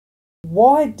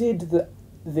Why did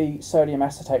the sodium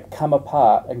acetate come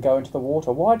apart and go into the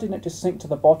water? Why didn't it just sink to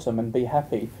the bottom and be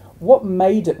happy? What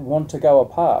made it want to go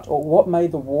apart? Or what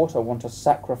made the water want to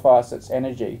sacrifice its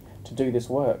energy to do this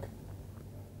work?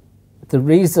 The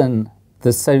reason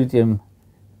the sodium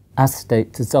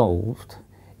acetate dissolved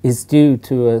is due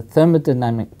to a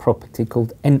thermodynamic property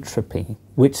called entropy,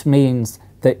 which means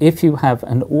that if you have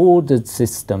an ordered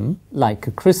system, like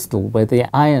a crystal, where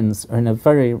the ions are in a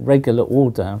very regular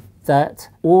order, that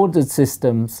ordered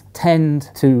systems tend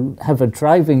to have a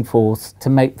driving force to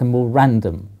make them more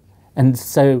random. And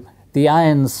so the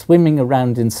ions swimming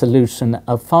around in solution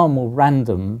are far more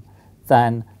random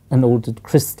than an ordered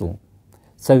crystal.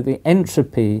 So the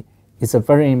entropy is a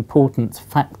very important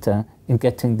factor in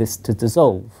getting this to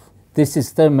dissolve. This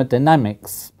is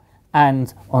thermodynamics,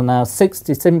 and on our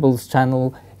 60 Symbols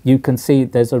channel you can see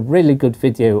there's a really good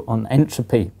video on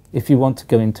entropy if you want to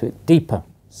go into it deeper.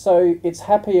 So it's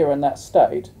happier in that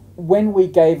state. When we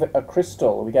gave it a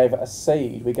crystal, we gave it a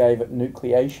seed, we gave it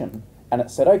nucleation, and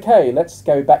it said, okay, let's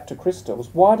go back to crystals.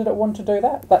 Why did it want to do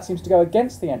that? That seems to go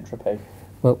against the entropy.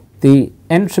 Well, the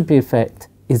entropy effect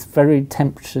is very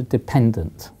temperature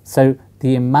dependent. So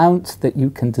the amount that you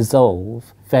can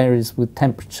dissolve varies with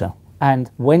temperature.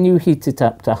 And when you heat it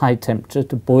up to high temperature,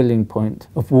 to boiling point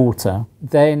of water,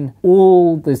 then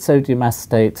all the sodium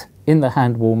acetate in the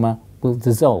hand warmer will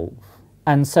dissolve.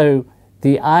 And so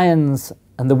the ions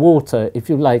and the water, if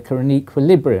you like, are in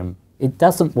equilibrium. It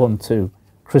doesn't want to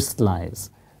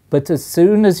crystallize. But as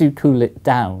soon as you cool it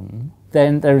down,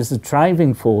 then there is a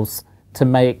driving force to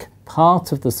make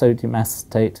part of the sodium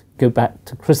acetate go back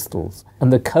to crystals.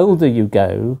 And the colder you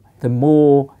go, the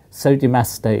more sodium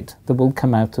acetate that will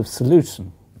come out of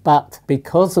solution. But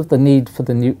because of the need for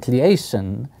the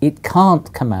nucleation, it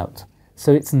can't come out.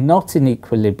 So it's not in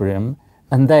equilibrium.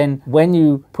 And then when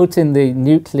you put in the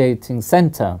nucleating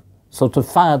center, sort of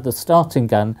fire the starting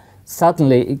gun,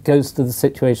 suddenly it goes to the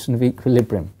situation of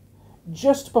equilibrium.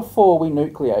 Just before we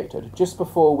nucleated, just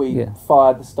before we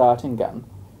fired the starting gun,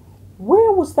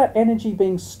 where was that energy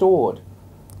being stored?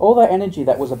 All that energy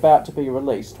that was about to be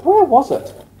released, where was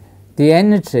it? The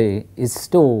energy is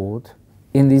stored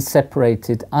in these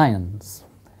separated ions.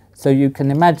 So you can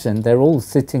imagine they're all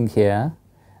sitting here,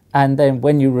 and then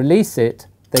when you release it,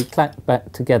 they clack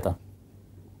back together.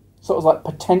 So it was like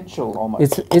potential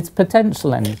almost. It's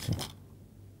potential energy.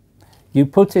 You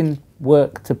put in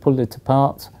work to pull it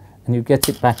apart, and you get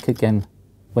it back again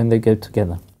when they go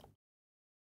together.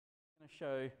 I'm going to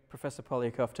show Professor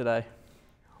Poliakoff today.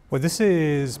 Well, this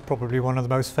is probably one of the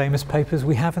most famous papers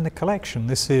we have in the collection.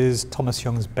 This is Thomas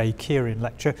Young's Bakerian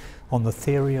lecture on the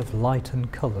theory of light and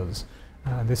colours.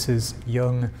 This is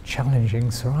Young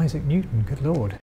challenging Sir Isaac Newton, good Lord.